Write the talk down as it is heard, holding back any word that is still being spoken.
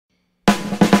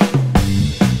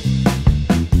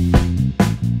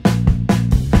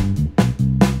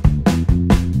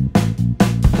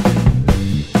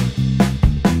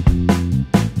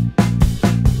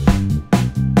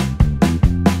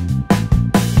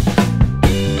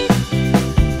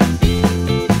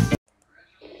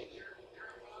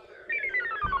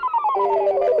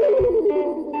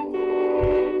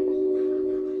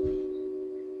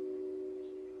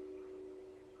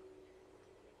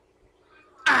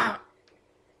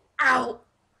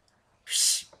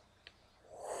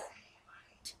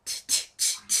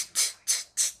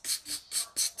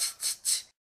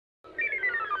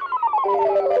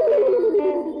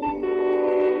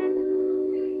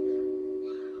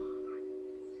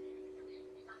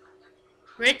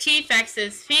Richie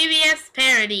Fex's PBS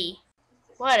parody.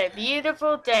 What a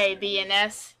beautiful day,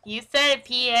 BNS. You said it,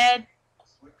 P-Head.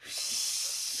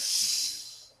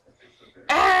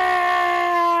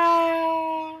 Ah!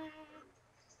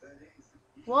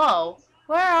 Whoa,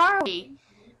 where are we?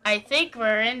 I think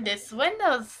we're in this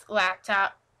Windows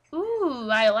laptop. Ooh,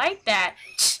 I like that.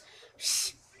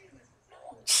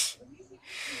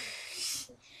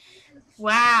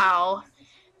 Wow.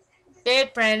 They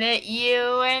printed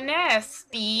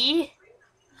UNSB.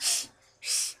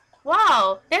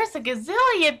 Wow, there's a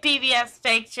gazillion PBS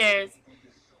pictures.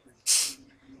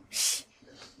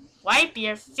 Wipe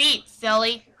your feet,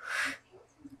 silly.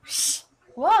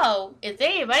 Whoa, is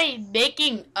anybody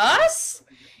making us?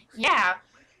 Yeah,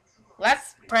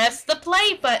 let's press the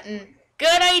play button.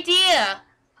 Good idea.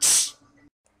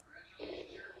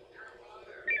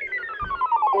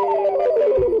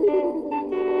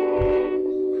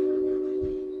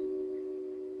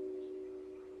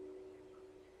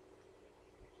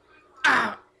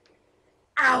 Ow.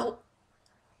 Ow.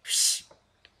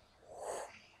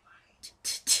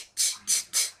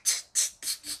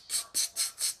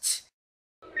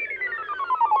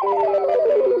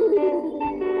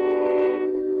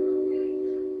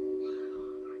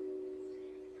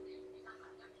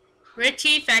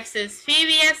 Richie Fex's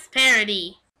PBS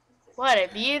parody. What a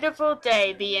beautiful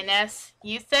day, BNS.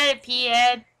 You said it,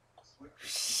 P-Head.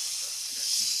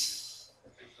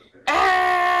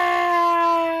 Ah!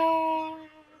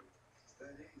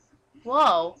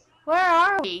 Whoa, where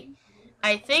are we?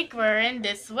 I think we're in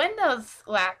this Windows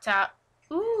laptop.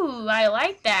 Ooh, I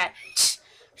like that.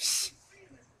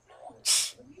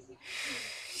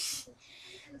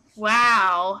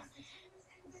 Wow.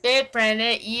 They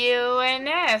printed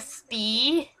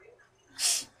UNSB.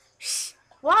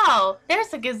 Wow,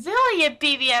 there's a gazillion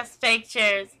PBS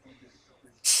pictures.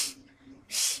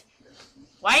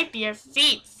 Wipe your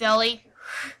feet, silly.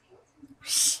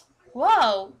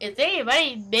 Whoa, is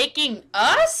anybody making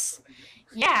us?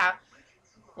 Yeah,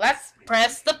 let's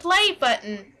press the play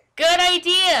button. Good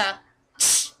idea.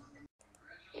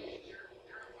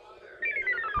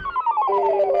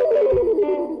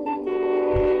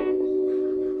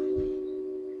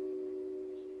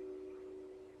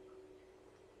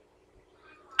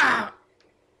 Ow.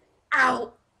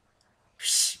 Ow.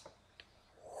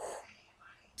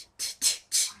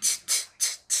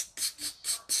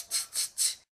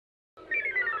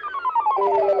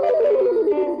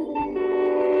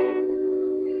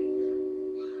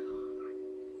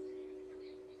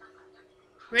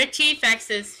 Richie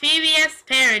Fex's PBS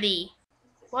parody.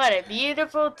 What a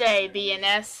beautiful day,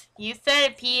 BNS. You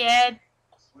said it, P-Head.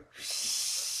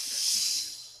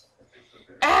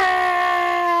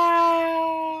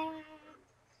 Ah!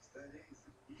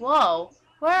 Whoa,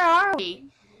 where are we?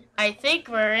 I think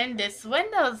we're in this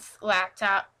Windows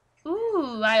laptop.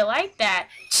 Ooh, I like that.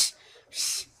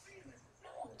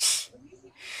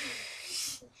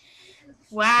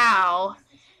 Wow.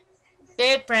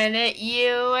 They printed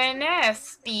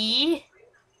UNSB.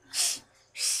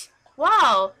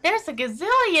 Wow, there's a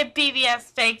gazillion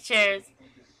PBS pictures.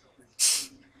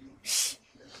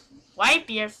 Wipe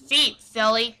your feet,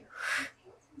 silly.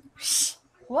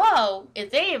 Whoa,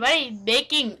 is anybody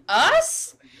making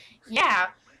us? Yeah,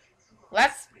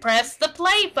 let's press the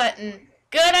play button.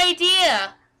 Good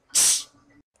idea.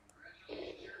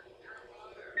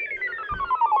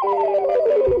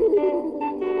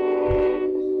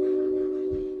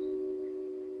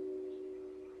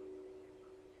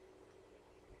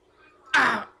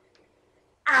 Ow.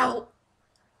 Ow.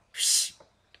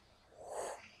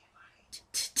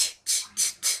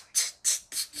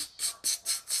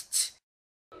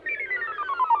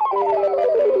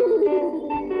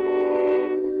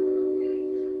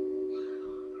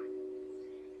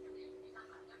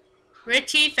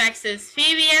 Richie Fex's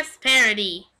PBS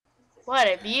parody. What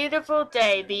a beautiful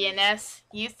day, BNS.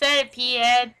 You said it,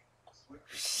 P-Head.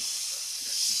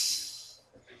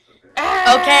 Okay,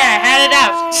 I had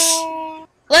enough.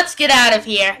 Let's get out of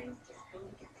here.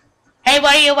 Hey,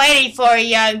 what are you waiting for,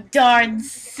 you darn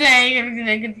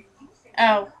thing?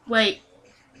 Oh, wait.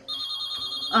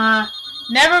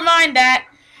 Never mind that.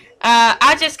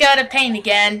 I'll just go to paint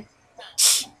again.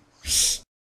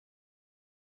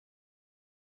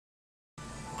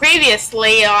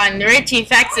 Previously on Richie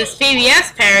Fex's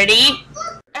PBS parody.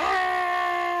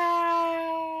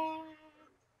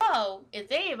 Whoa, is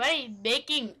anybody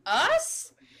making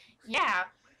us? Yeah,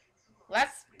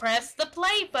 let's press the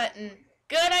play button.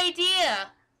 Good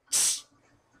idea.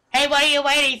 Hey, what are you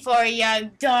waiting for,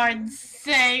 you darn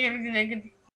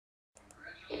thing?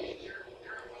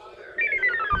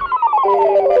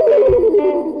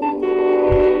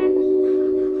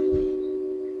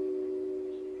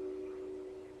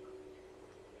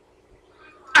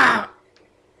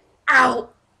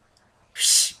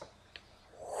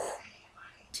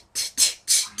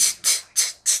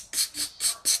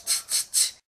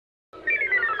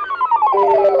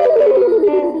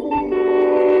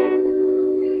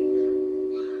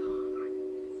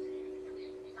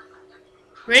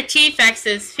 Richie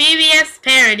Fex's PBS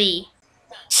parody.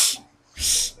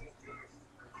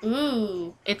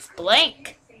 Ooh, it's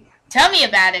blank. Tell me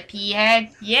about it, P-Head.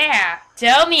 Yeah,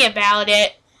 tell me about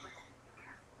it.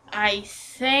 I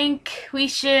think we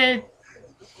should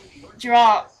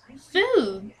draw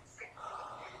food.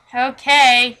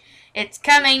 Okay, it's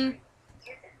coming.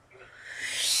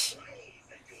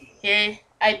 Here,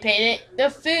 I painted the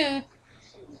food.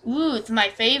 Ooh, it's my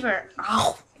favorite.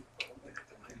 Oh.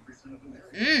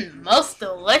 Most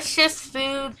delicious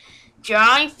food,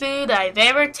 drawing food I've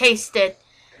ever tasted.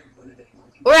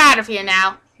 We're out of here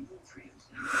now.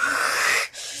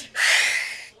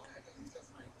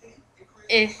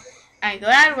 I'm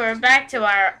glad we're back to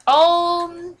our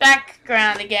own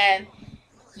background again.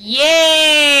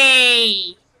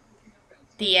 Yay!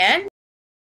 The end?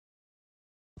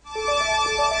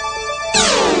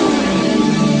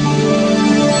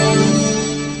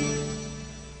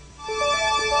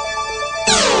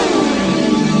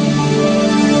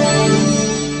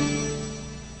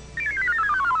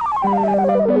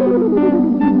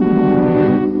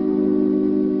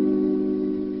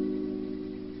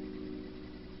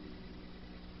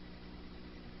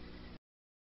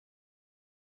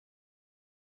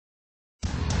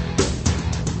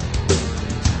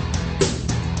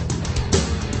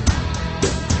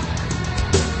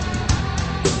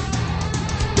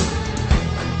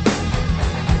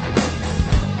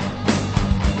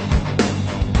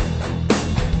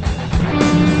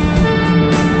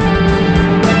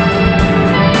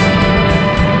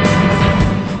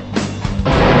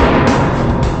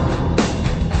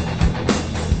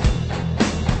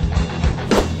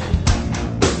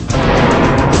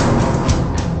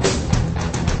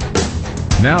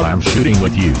 Now I'm shooting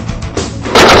with you.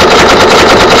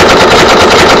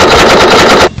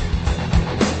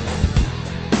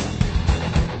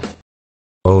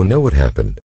 Oh no, what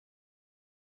happened?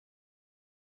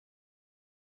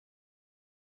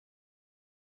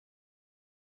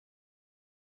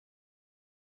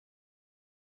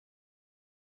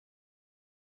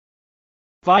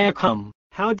 Viacom,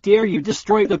 how dare you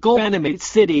destroy the Go Animate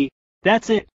City?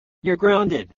 That's it. You're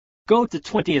grounded. Go to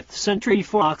 20th Century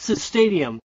Fox's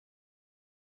Stadium.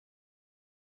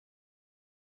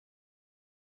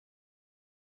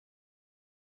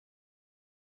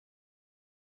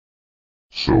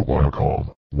 So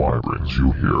Viacom, why brings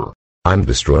you here? I'm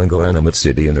destroying the animate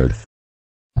city and Earth.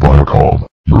 Viacom,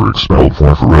 you're expelled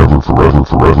for forever, forever,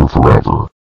 forever, forever.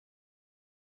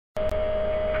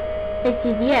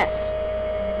 TCNS.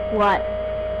 What?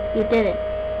 You did it.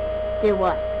 Did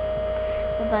what?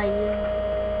 What about you?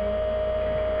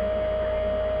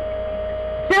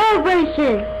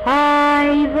 Celebration!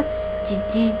 Hive!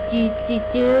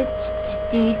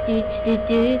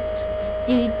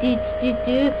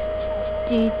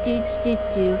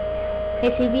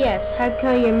 Hey CBS, how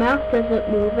come your mouth doesn't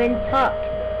move and talk?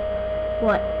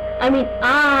 What? I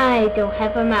don't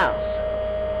have a mouse.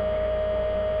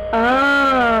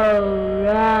 Oh,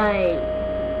 right.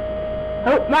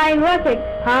 Hope my record.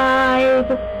 Hive.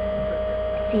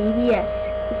 CBS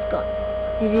is gone.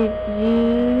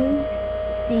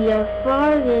 See how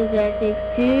far does that take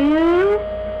to?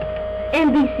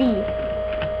 NBC.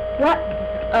 What?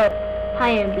 Oh,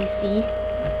 hi NBC.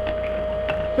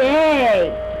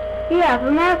 Say, you have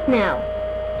a mouse now.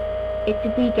 It's a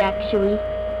beak actually.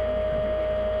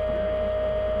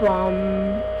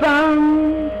 Bum,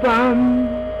 bum, bum.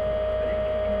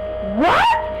 What?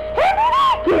 How did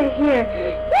I get here?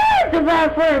 That's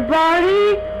about for a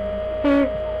body.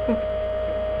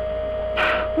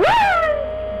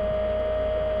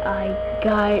 I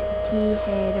got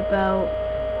T-head about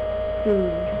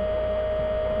food.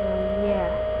 Oh yeah,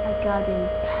 I got in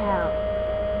pal.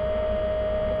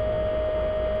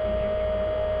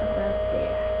 About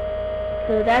there.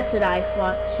 So that's what I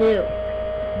thought too.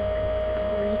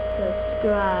 Please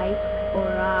subscribe or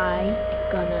I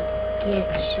gonna get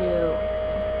you.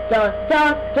 Da da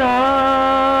da.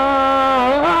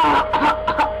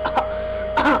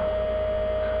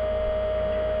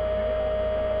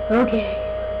 Okay.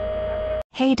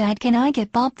 Hey Dad, can I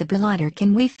get Bob the Builder?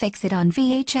 Can we fix it on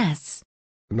VHS?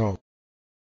 No.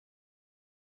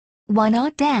 Why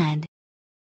not, Dad?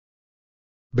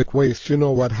 Because you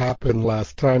know what happened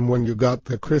last time when you got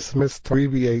the Christmas tree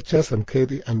VHS and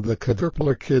Katie and the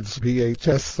Caterpillar Kids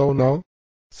VHS, so no?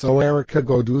 So Erica,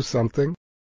 go do something?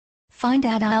 Fine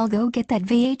Dad, I'll go get that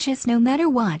VHS no matter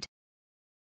what.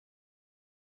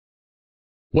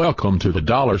 Welcome to the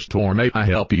dollar store. May I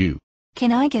help you?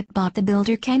 Can I get Bob the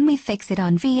Builder? Can we fix it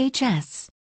on VHS?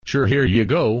 Sure, here you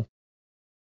go.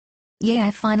 Yeah,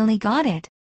 I finally got it.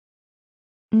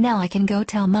 Now I can go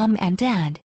tell Mom and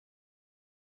Dad.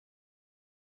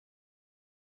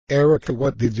 Erica,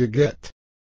 what did you get?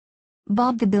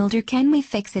 Bob the Builder, can we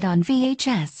fix it on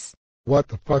VHS? What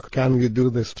the fuck, can you do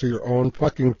this to your own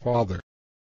fucking father?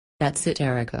 That's it,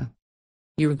 Erica.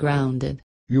 You're grounded.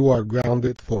 You are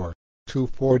grounded for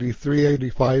 243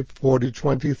 85 40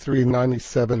 23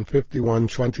 97 51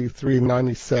 23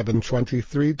 97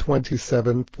 23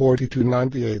 27 42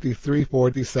 90 83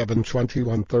 47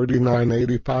 21 39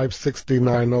 85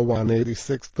 69 01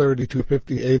 86 32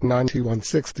 58 91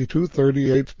 62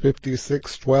 38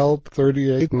 56 12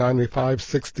 38 95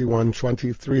 61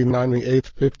 23 98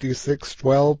 56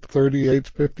 12 38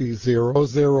 50 0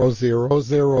 0 0 0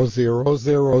 0 0 0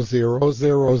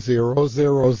 0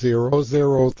 0 0 0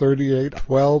 0 38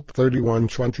 12 31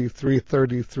 23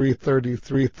 33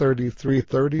 33 33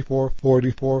 34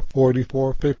 44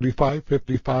 44 55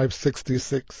 55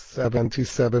 66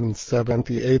 77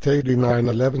 78 89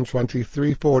 11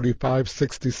 23 45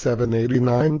 67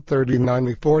 89 30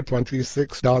 94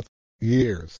 26.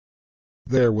 Years.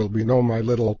 There will be no My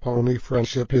Little Pony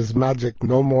Friendship is Magic,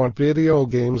 no more video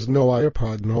games, no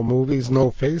iPod, no movies,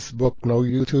 no Facebook, no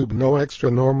YouTube, no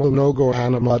Extra Normal, no Go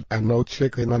Animate, and no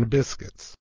Chicken and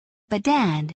Biscuits. But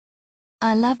Dad,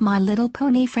 I love My Little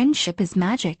Pony Friendship is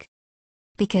Magic.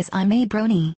 Because I'm a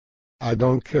brony. I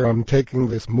don't care, I'm taking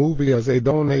this movie as a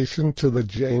donation to the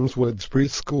James Woods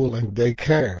Preschool and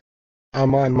Daycare.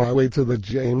 I'm on my way to the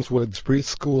James Woods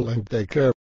Preschool and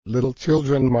Daycare. Little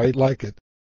children might like it.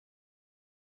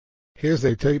 Here's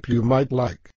a tape you might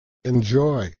like.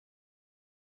 Enjoy.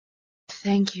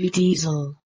 Thank you,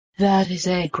 Diesel. That is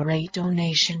a great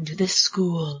donation to this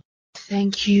school.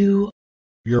 Thank you.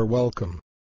 You're welcome.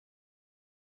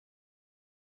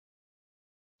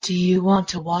 Do you want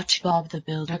to watch Bob the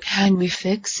Builder? Can we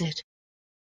fix it?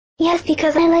 Yes,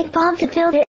 because I like Bob the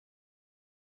Builder.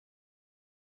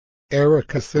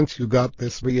 Erica, since you got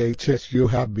this VHS, you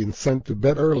have been sent to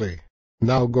bed early.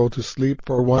 Now go to sleep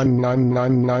for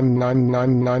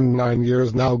 1999999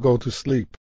 years. Now go to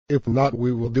sleep. If not,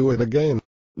 we will do it again.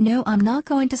 No, I'm not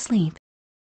going to sleep.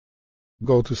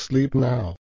 Go to sleep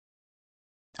now.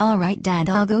 Alright, Dad,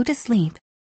 I'll go to sleep.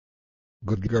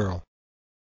 Good girl.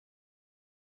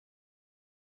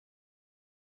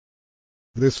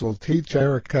 This will teach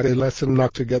Erica a lesson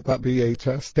not to get that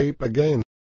VHS tape again.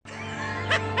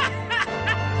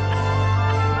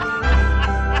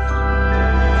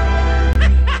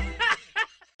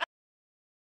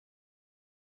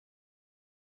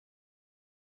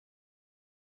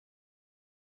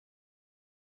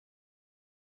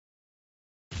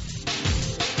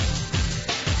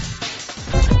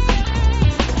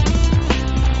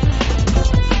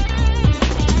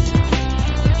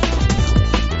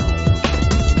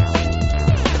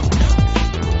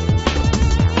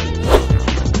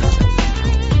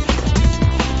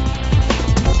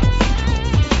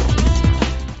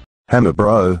 Hammer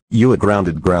bro, you are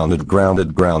grounded for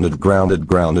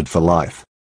life.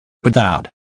 But Dad,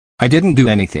 I didn't do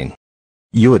anything.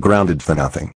 You are grounded for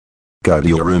nothing. Go to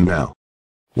your room now.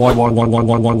 Why?